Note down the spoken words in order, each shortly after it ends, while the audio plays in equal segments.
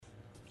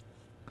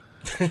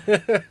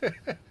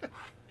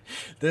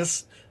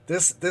This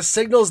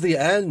signals the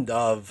end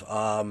of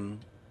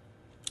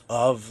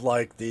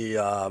like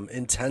the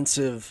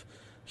intensive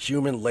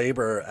human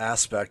labor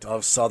aspect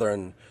of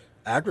Southern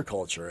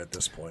agriculture at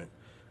this point,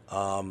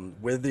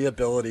 with the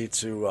ability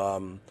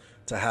to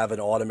have an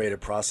automated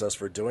process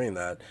for doing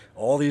that.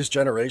 All these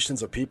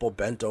generations of people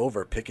bent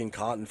over picking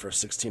cotton for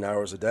 16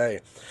 hours a day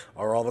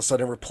are all of a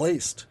sudden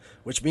replaced,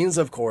 which means,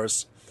 of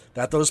course,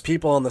 that those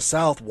people in the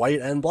South, white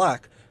and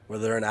black,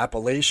 whether they're in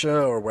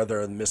Appalachia or whether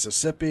they're in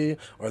Mississippi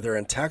or they're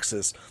in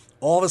Texas,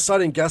 all of a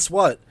sudden, guess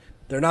what?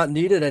 They're not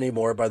needed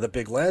anymore by the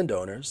big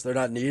landowners. They're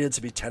not needed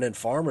to be tenant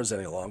farmers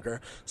any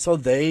longer. So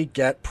they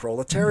get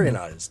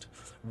proletarianized.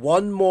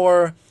 One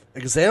more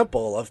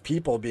example of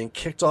people being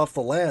kicked off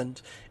the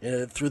land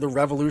through the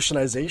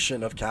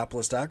revolutionization of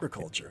capitalist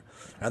agriculture.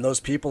 And those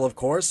people, of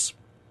course,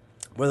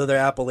 whether they're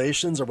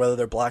Appalachians or whether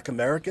they're black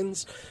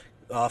Americans,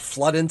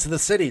 flood into the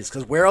cities,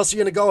 because where else are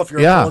you going to go if you're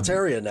a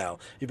proletarian now?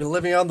 You've been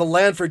living on the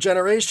land for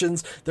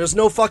generations. There's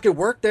no fucking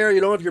work there. You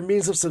don't have your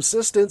means of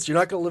subsistence. You're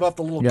not going to live off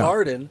the little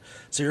garden.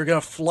 So you're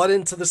going to flood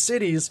into the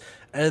cities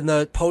in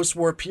the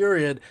post-war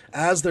period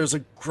as there's a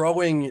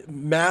growing,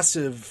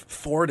 massive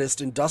Fordist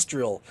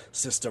industrial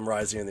system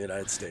rising in the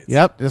United States.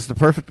 Yep, it's the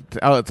perfect.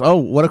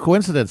 What a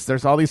coincidence.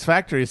 There's all these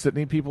factories that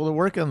need people to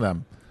work in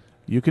them.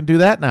 You can do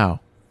that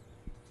now.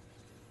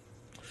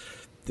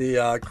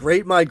 The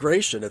Great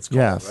Migration, it's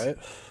called, right?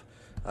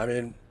 I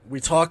mean, we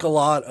talk a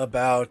lot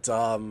about,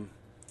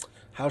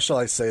 how shall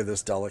I say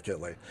this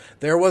delicately?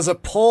 There was a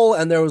pull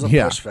and there was a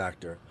push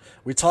factor.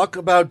 We talk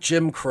about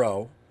Jim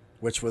Crow,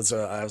 which was,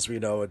 as we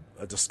know,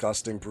 a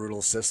disgusting,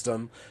 brutal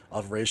system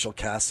of racial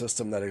caste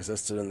system that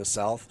existed in the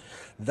South.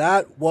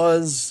 That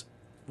was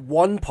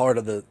one part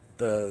of the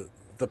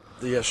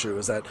issue,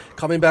 is that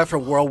coming back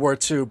from World War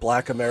II,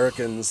 black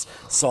Americans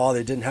saw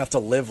they didn't have to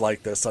live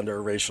like this under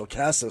a racial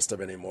caste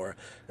system anymore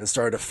and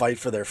started to fight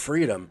for their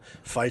freedom,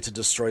 fight to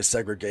destroy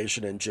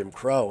segregation and Jim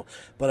Crow.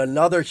 But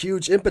another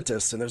huge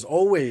impetus, and there's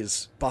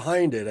always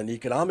behind it an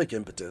economic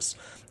impetus,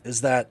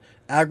 is that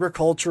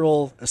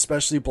agricultural,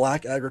 especially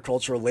black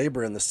agricultural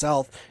labor in the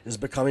South, is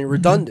becoming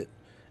redundant.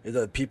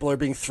 People are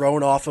being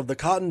thrown off of the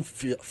cotton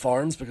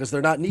farms because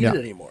they're not needed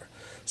anymore.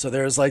 So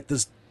there's like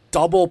this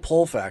double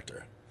pull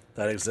factor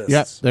that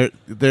exists. Yeah,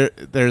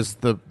 there's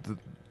the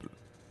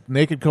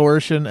naked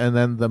coercion and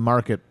then the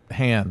market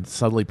hand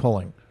subtly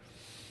pulling.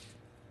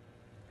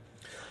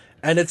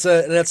 And it's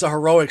a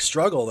heroic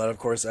struggle that, of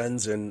course,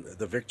 ends in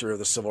the victory of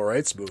the civil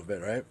rights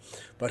movement, right?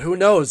 But who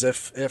knows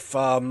if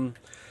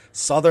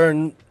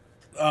Southern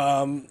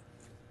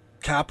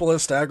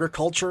capitalist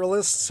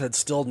agriculturalists had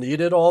still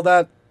needed all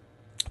that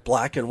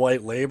black and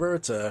white labor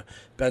to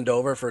bend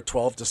over for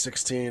 12 to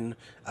 16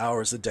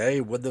 hours a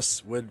day, would the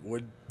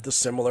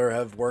similar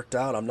have worked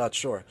out? I'm not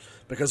sure,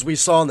 because we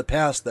saw in the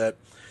past that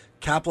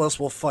capitalists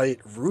will fight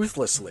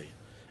ruthlessly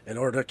in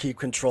order to keep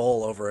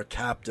control over a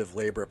captive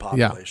labor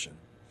population.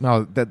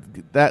 No,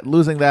 that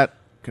losing that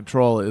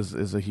control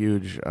is a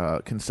huge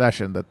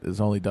concession that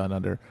is only done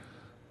under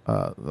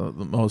the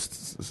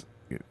most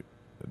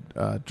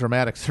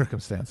dramatic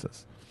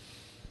circumstances.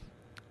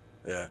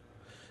 Yeah,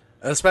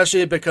 and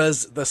especially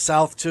because the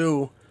South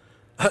too.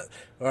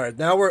 All right,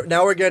 now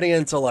we're getting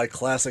into like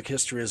classic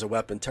history as a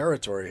weapon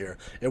territory here.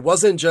 It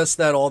wasn't just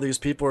that all these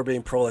people were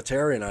being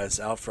proletarianized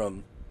out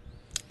from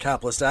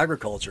capitalist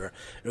agriculture.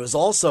 It was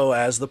also,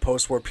 as the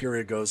post-war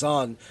period goes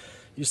on,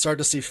 you start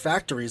to see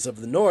factories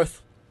of the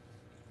North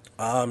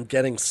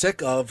getting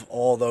sick of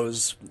all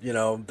those,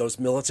 those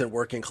militant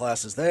working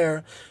classes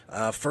there,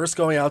 first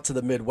going out to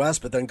the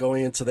Midwest, but then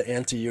going into the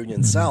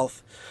anti-union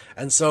South.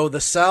 And so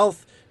the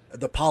South,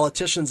 the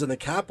politicians and the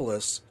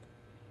capitalists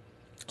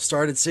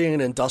started seeing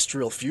an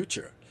industrial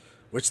future,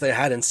 which they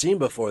hadn't seen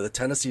before. The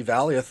Tennessee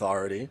Valley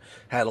Authority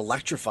had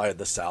electrified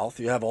the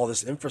South. You have all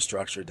this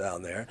infrastructure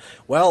down there.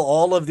 Well,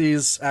 all of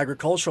these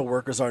agricultural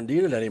workers aren't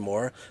needed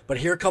anymore, but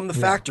here come the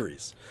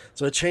factories.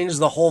 So it changes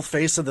the whole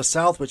face of the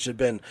South, which had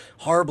been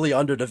horribly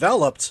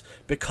underdeveloped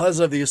because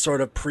of these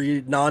sort of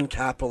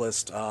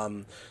non-capitalist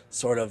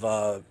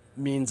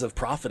means of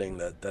profiting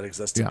that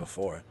existed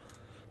before.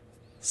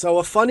 So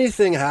a funny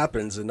thing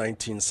happens in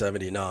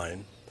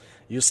 1979.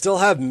 You still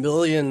have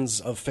millions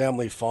of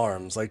family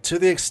farms, like to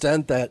the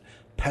extent that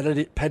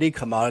petty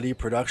commodity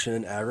production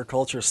in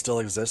agriculture still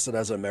existed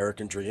as an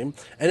American dream,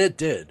 and it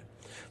did.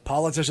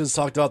 Politicians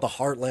talked about the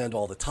heartland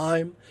all the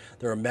time.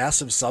 There were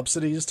massive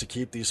subsidies to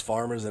keep these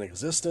farmers in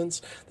existence.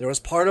 There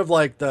was part of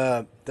like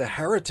the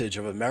heritage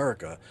of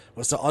America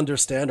was to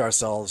understand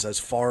ourselves as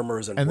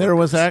farmers and workers, there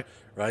was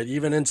right,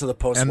 even into the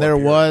post-war and there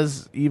period.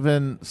 was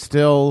even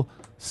still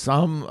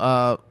some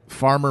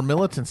farmer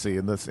militancy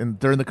in this.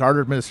 During the Carter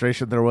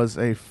administration, there was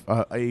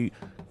a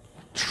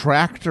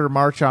tractor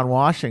march on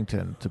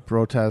Washington to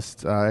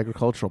protest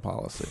agricultural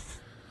policy.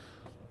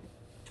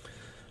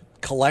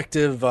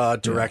 Collective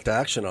direct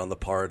action on the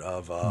part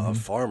of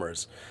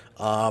farmers.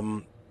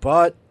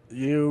 But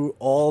you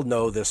all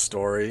know this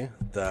story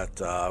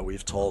that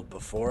we've told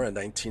before. In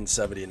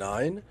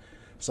 1979,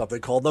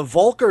 something called the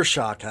Volcker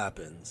shock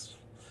happens.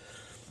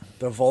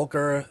 The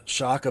Volcker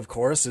shock, of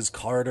course, is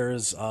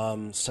Carter's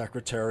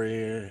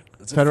secretary.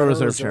 Is it Federal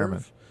Reserve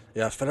Chairman.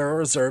 Yeah, Federal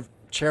Reserve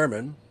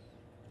Chairman,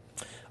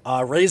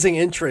 raising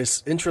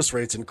interest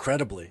rates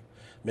incredibly,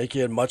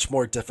 making it much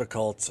more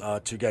difficult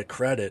to get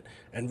credit,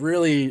 and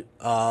really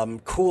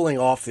cooling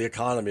off the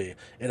economy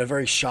in a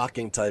very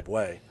shocking type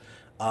way.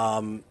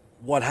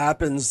 What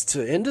happens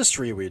to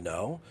industry, we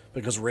know,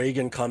 because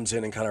Reagan comes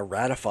in and kind of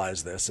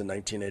ratifies this in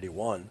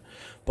 1981.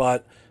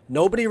 But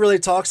nobody really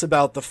talks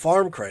about the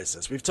farm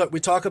crisis. We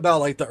talk about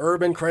like the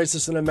urban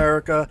crisis in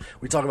America.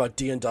 We talk about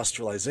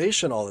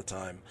deindustrialization all the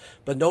time.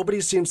 But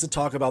nobody seems to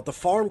talk about the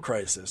farm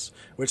crisis,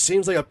 which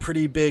seems like a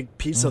pretty big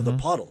piece of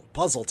the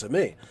puzzle to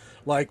me.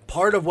 Like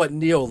part of what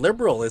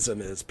neoliberalism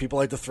is, people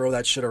like to throw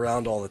that shit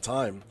around all the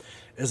time,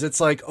 is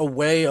it's like a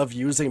way of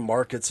using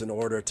markets in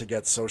order to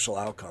get social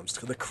outcomes,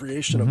 to the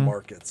creation of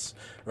markets,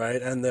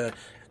 right? And the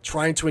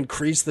trying to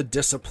increase the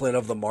discipline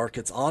of the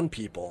markets on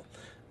people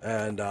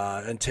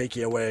and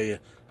taking away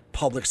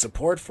public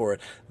support for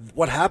it.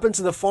 What happened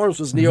to the farms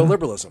was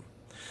neoliberalism.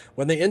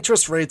 When the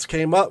interest rates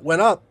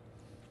went up,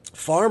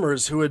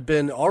 farmers who had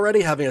been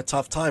already having a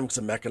tough time because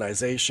of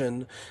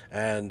mechanization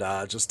and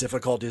just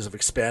difficulties of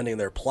expanding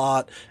their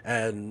plot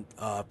and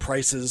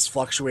prices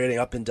fluctuating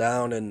up and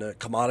down in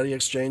commodity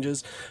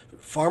exchanges,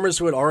 farmers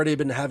who had already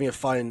been having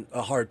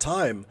a hard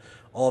time,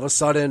 all of a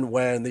sudden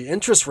when the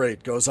interest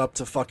rate goes up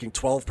to fucking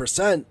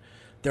 12%,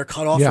 they're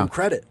cut off from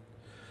credit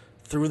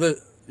through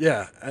the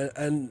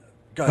and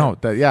go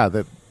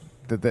ahead.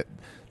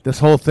 This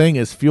whole thing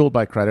is fueled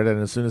by credit,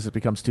 and as soon as it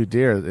becomes too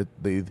dear,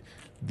 the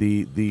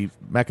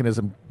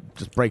mechanism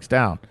just breaks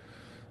down,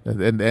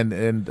 and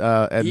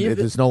it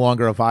is no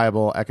longer a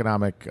viable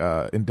economic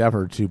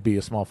endeavor to be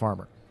a small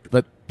farmer.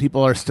 But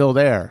people are still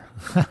there,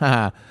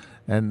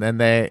 and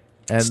they're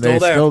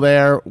still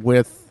there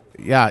with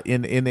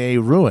in a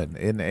ruin,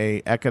 in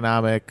a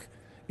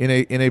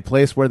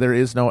place where there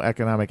is no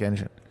economic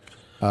engine.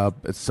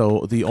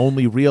 So the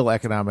only real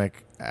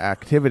economic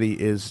activity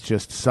is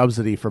just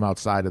subsidy from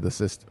outside of the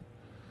system.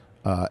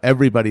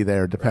 Everybody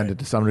there depended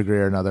to some degree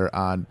or another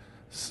on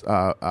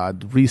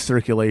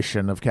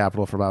recirculation of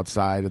capital from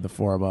outside in the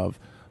form of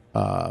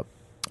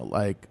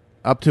like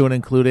up to and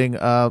including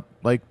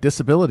like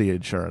disability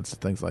insurance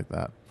and things like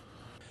that.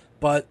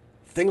 But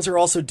things are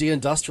also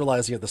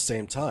deindustrializing at the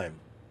same time.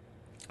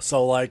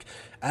 So like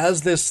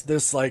as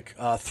this like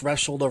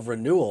threshold of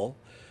renewal,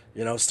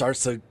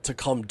 starts to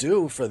come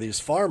due for these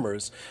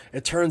farmers,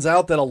 it turns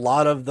out that a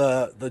lot of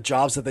the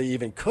jobs that they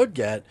even could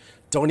get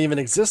don't even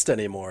exist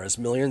anymore, as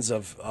millions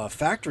of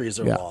factories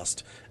are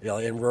lost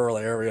in rural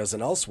areas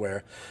and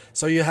elsewhere.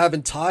 So you have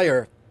and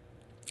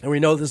we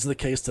know this is the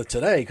case to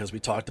today because we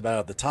talked about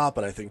it at the top,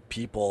 and I think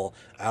people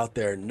out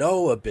there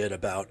know a bit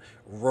about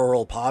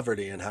rural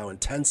poverty and how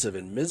intensive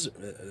and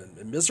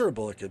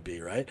miserable it could be,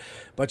 right?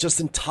 But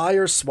just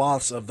entire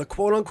swaths of the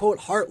quote-unquote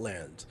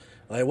heartland,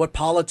 like what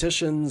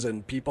politicians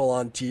and people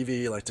on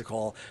TV like to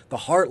call the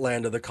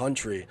heartland of the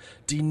country,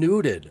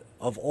 denuded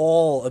of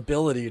all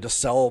ability to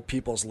sell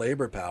people's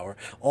labor power.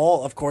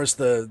 All, of course,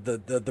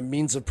 the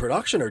means of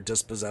production are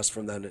dispossessed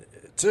from them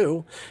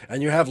too.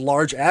 And you have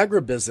large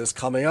agribusiness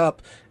coming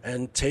up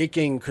and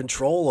taking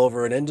control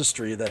over an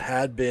industry that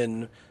had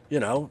been,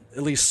 at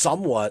least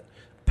somewhat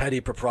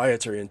petty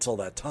proprietary until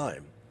that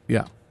time.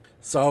 Yeah.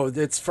 So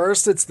it's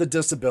the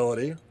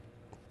disability.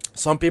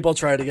 Some people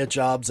try to get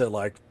jobs at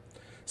like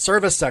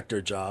service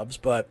sector jobs,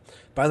 but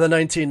by the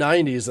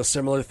 1990s, a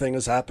similar thing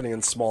is happening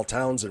in small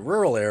towns and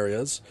rural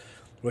areas,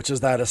 which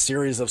is that a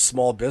series of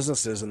small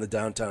businesses in the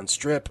downtown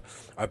strip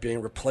are being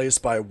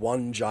replaced by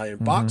one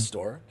giant box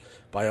store,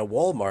 by a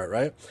Walmart,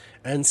 right?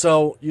 And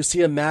so you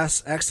see a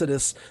mass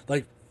exodus,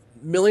 like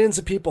millions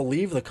of people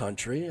leave the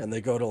country and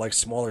they go to like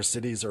smaller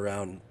cities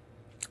around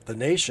the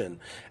nation,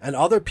 and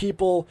other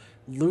people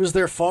lose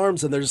their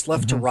farms and they're just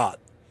left to rot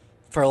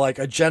for like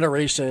a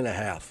generation and a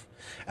half.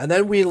 And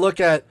then we look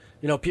at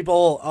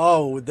people,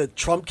 that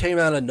Trump came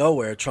out of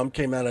nowhere.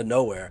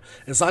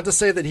 It's not to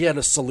say that he had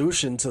a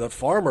solution to the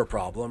farmer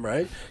problem,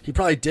 right? He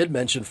probably did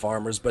mention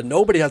farmers, but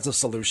nobody has a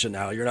solution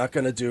now. You're not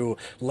going to do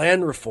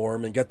land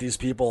reform and get these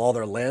people all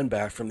their land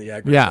back from the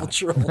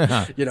agricultural,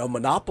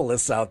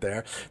 monopolists out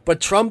there. But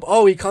Trump,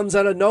 he comes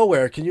out of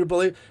nowhere. Can you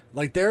believe?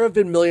 Like, there have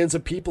been millions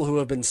of people who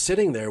have been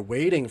sitting there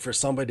waiting for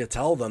somebody to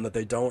tell them that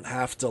they don't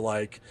have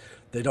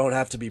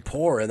to be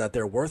poor and that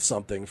they're worth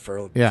something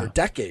for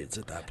decades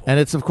at that point. And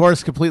it's, of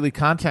course, completely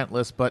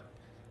contentless, but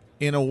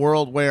in a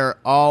world where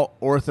all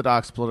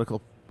orthodox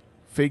political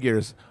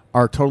figures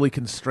are totally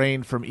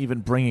constrained from even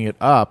bringing it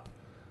up,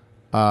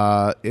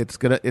 it's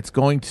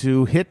going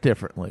to hit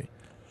differently.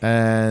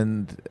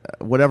 And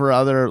whatever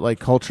other like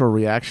cultural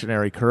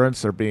reactionary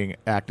currents are being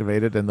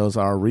activated, and those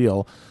are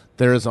real,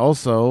 there is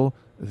also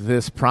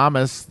this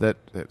promise that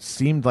it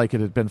seemed like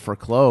it had been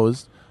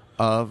foreclosed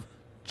of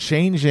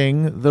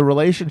changing the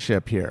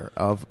relationship here,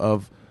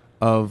 of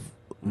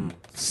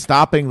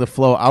stopping the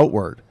flow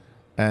outward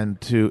and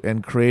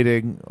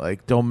creating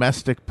like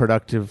domestic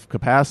productive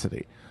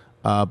capacity.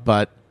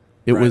 But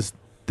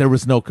there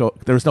was no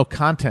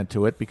content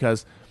to it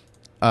because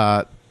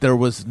there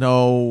was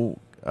no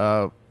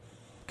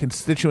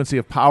constituency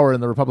of power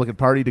in the Republican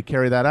Party to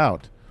carry that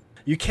out.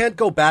 You can't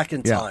go back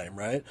in time,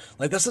 right?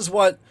 Like, this is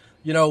what,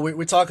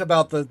 we talk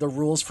about the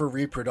rules for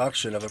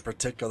reproduction of a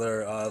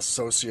particular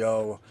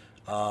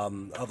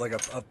of like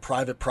a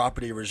private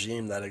property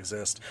regime that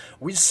exists.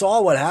 We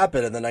saw what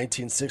happened in the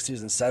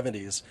 1960s and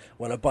 70s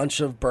when a bunch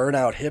of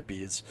burnout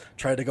hippies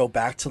tried to go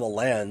back to the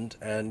land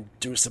and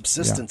do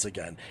subsistence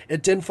again.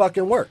 It didn't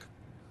fucking work.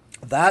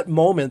 That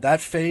moment, that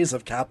phase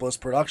of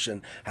capitalist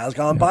production has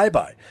gone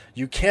bye-bye.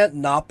 You can't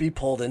not be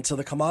pulled into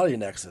the commodity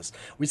nexus.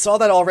 We saw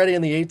that already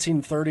in the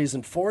 1830s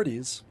and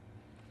 40s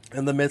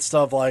in the midst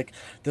of like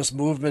this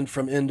movement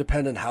from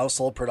independent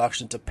household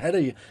production to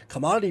petty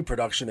commodity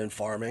production and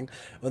farming,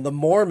 when the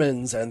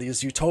Mormons and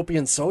these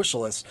utopian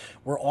socialists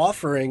were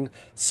offering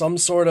some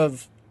sort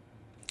of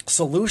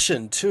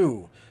solution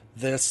to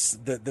this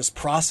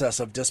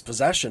process of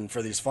dispossession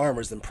for these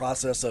farmers and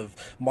process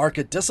of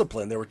market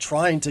discipline. They were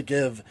trying to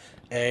give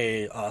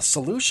a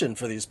solution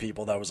for these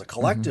people that was a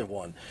collective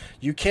one.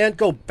 You can't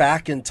go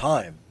back in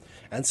time.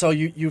 And so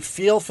you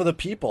feel for the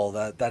people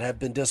that have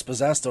been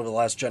dispossessed over the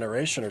last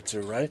generation or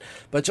two, right?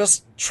 But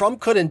just Trump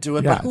couldn't do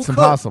it. Yeah, but who it's could?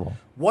 impossible.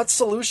 What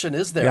solution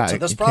is there to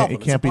this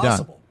problem? It can't be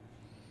done.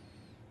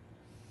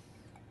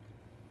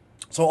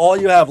 So all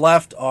you have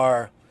left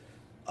are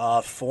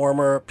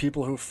former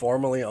people who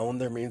formerly owned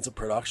their means of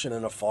production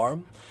in a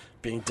farm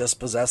being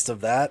dispossessed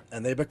of that,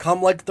 and they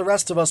become like the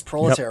rest of us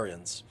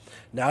proletarians. Yep.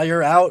 Now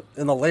you're out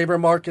in the labor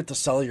market to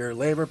sell your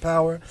labor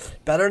power.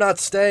 Better not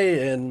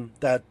stay in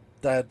that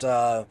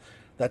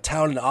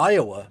town in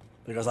Iowa,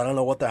 because I don't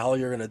know what the hell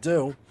you're going to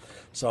do.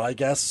 So I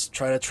guess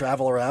try to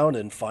travel around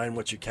and find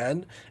what you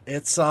can.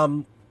 It's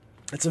a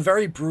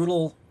very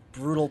brutal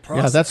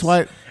process. Yeah, that's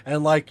why.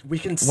 And like we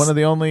can. One of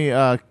the only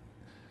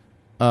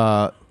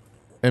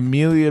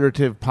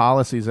ameliorative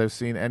policies I've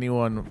seen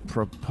anyone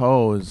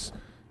propose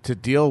to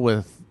deal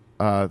with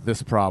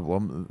this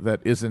problem that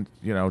isn't,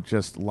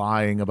 just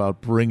lying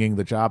about bringing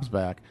the jobs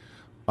back,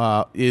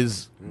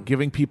 is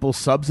giving people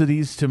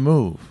subsidies to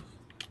move.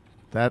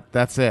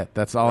 That's it.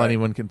 That's all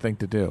anyone can think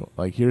to do.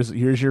 Like, here's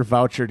your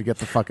voucher to get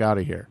the fuck out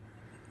of here.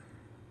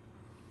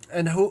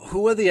 And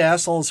who are the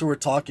assholes who are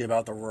talking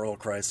about the rural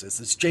crisis?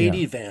 It's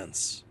J.D.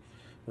 Vance,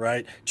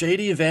 right?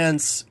 J.D.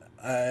 Vance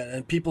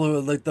and people who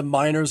like the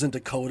miners and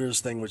decoders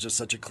thing, which is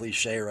such a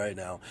cliche right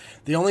now.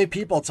 The only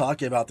people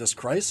talking about this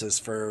crisis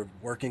for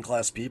working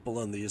class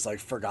people in these like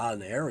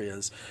forgotten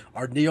areas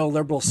are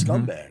neoliberal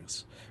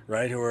scumbags.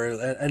 Right, who are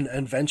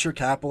and venture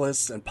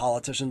capitalists and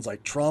politicians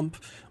like Trump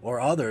or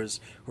others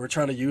who are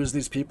trying to use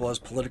these people as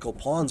political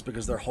pawns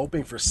because they're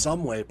hoping for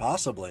some way,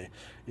 possibly,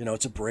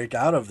 to break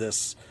out of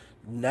this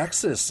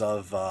nexus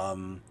of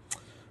poverty,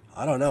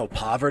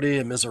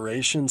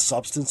 immiseration,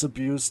 substance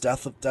abuse,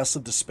 deaths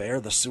of despair.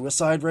 The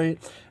suicide rate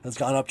has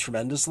gone up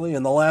tremendously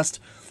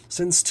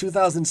since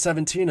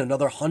 2017.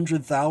 Another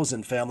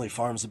 100,000 family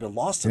farms have been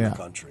lost in the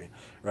country.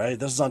 Right,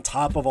 this is on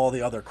top of all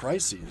the other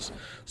crises.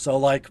 So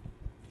like.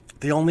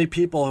 The only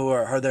people who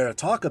are there to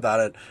talk about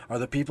it are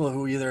the people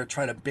who either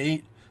try to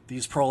bait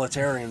these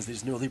proletarians,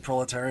 these newly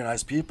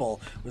proletarianized people,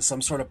 with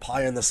some sort of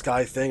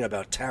pie-in-the-sky thing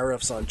about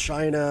tariffs on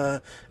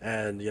China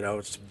and,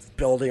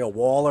 building a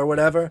wall or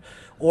whatever,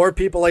 or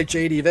people like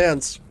J.D.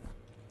 Vance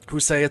who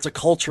say it's a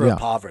culture of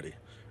poverty.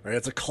 Right?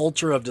 It's a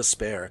culture of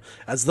despair,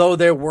 as though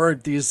there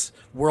weren't these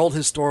world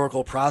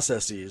historical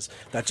processes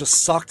that just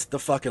sucked the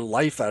fucking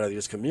life out of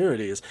these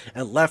communities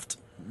and left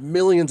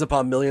millions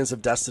upon millions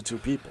of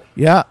destitute people.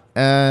 Yeah,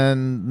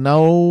 and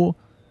no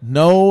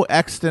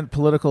extant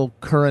political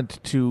current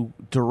to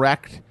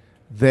direct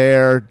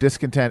their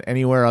discontent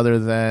anywhere other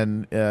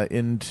than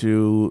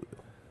into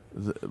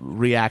the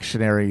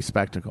reactionary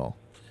spectacle.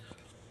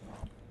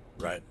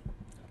 Right.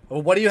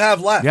 Well, what do you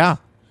have left? Yeah.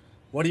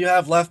 What do you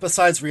have left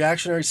besides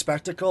reactionary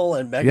spectacle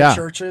and mega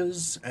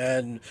churches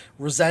and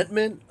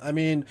resentment? I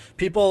mean,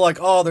 people are like,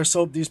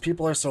 these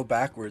people are so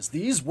backwards.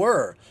 These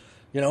were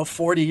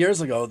 40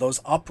 years ago, those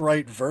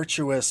upright,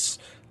 virtuous,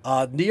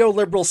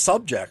 neoliberal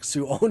subjects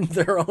who owned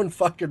their own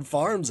fucking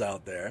farms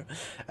out there.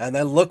 And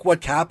then look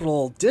what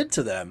capital did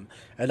to them.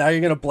 And now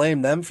you're going to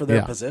blame them for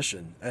their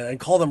position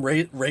and call them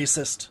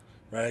racist,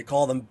 right?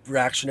 Call them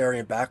reactionary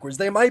and backwards.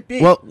 They might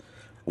be. Well,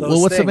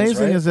 what's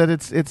amazing right? is that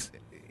it's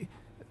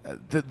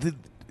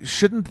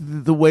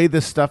shouldn't the way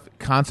this stuff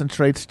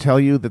concentrates tell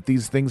you that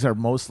these things are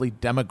mostly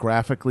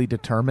demographically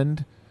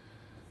determined?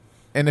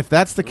 And if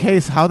that's the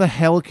case, how the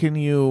hell can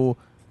you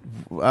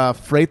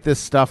freight this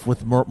stuff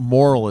with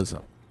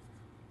moralism?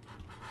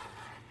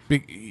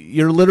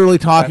 You're literally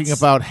talking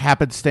about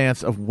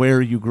happenstance of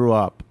where you grew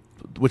up,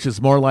 which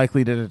is more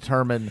likely to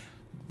determine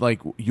like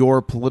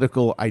your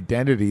political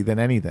identity than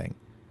anything.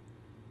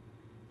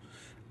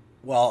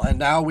 Well, and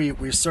now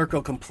we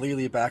circle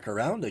completely back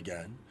around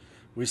again.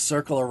 We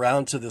circle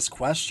around to this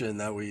question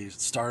that we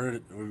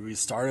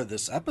started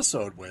this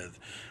episode with,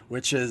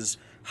 which is,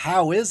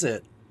 how is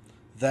it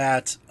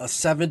that a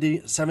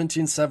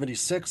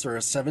 1776 or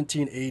a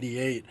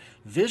 1788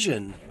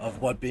 vision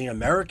of what being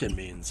American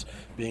means,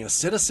 being a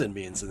citizen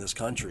means in this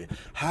country,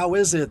 how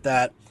is it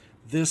that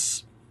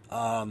this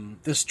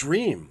this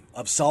dream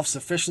of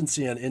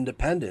self-sufficiency and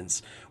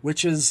independence,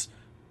 which is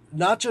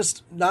not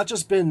just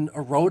been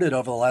eroded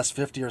over the last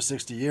 50 or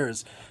 60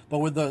 years, but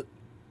with the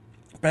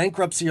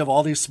bankruptcy of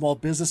all these small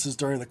businesses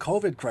during the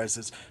COVID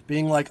crisis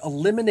being like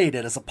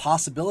eliminated as a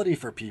possibility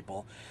for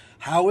people.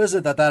 How is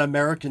it that that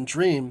American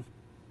dream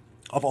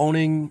of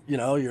owning,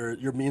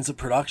 your means of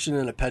production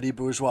in a petty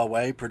bourgeois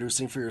way,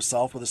 producing for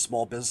yourself with a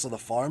small business on the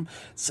farm,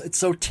 it's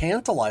so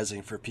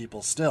tantalizing for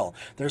people still.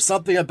 There's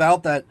something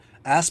about that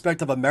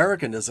aspect of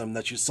Americanism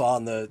that you saw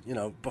in the,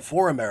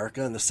 before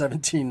America in the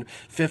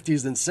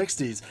 1750s and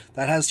 60s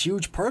that has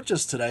huge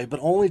purchase today, but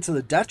only to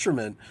the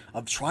detriment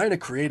of trying to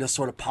create a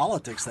sort of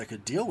politics that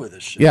could deal with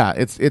this shit. Yeah,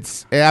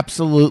 it's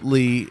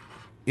absolutely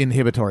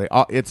inhibitory.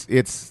 It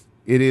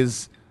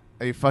is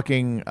a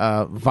fucking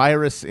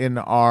virus in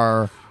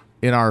our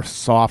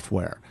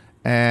software.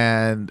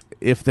 And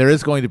if there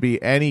is going to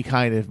be any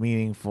kind of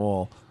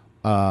meaningful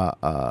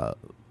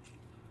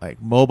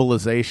like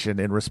mobilization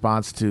in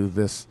response to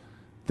this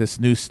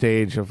new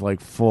stage of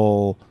like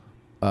full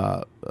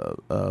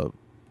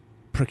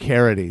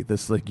precarity,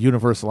 this like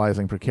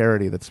universalizing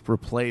precarity that's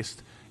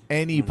replaced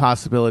any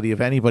possibility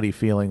of anybody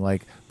feeling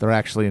like they're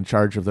actually in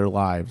charge of their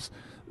lives,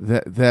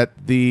 that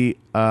the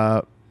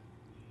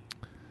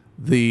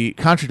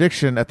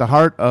contradiction at the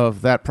heart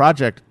of that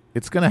project,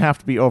 it's going to have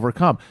to be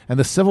overcome. And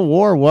the Civil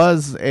War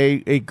was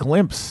a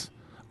glimpse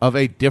of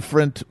a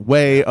different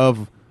way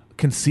of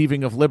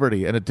conceiving of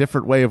liberty and a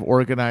different way of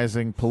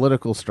organizing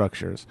political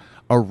structures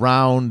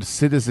around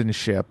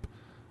citizenship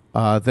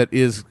that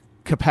is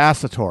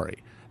capacitory,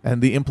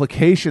 and the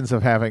implications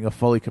of having a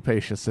fully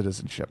capacious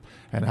citizenship,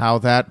 and how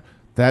that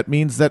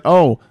means that,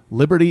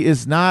 liberty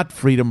is not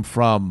freedom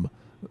from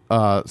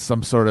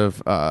some sort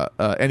of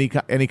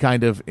any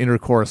kind of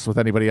intercourse with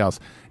anybody else.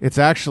 It's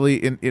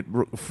actually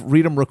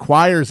freedom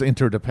requires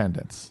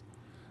interdependence,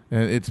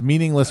 and it's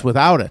meaningless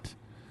without it.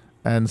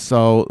 And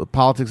so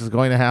politics is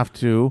going to have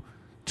to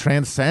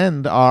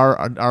transcend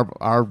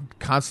our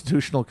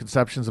constitutional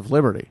conceptions of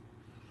liberty.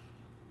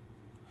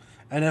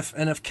 And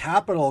if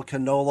capital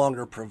can no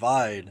longer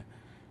provide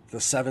the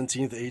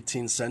 17th,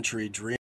 18th century dream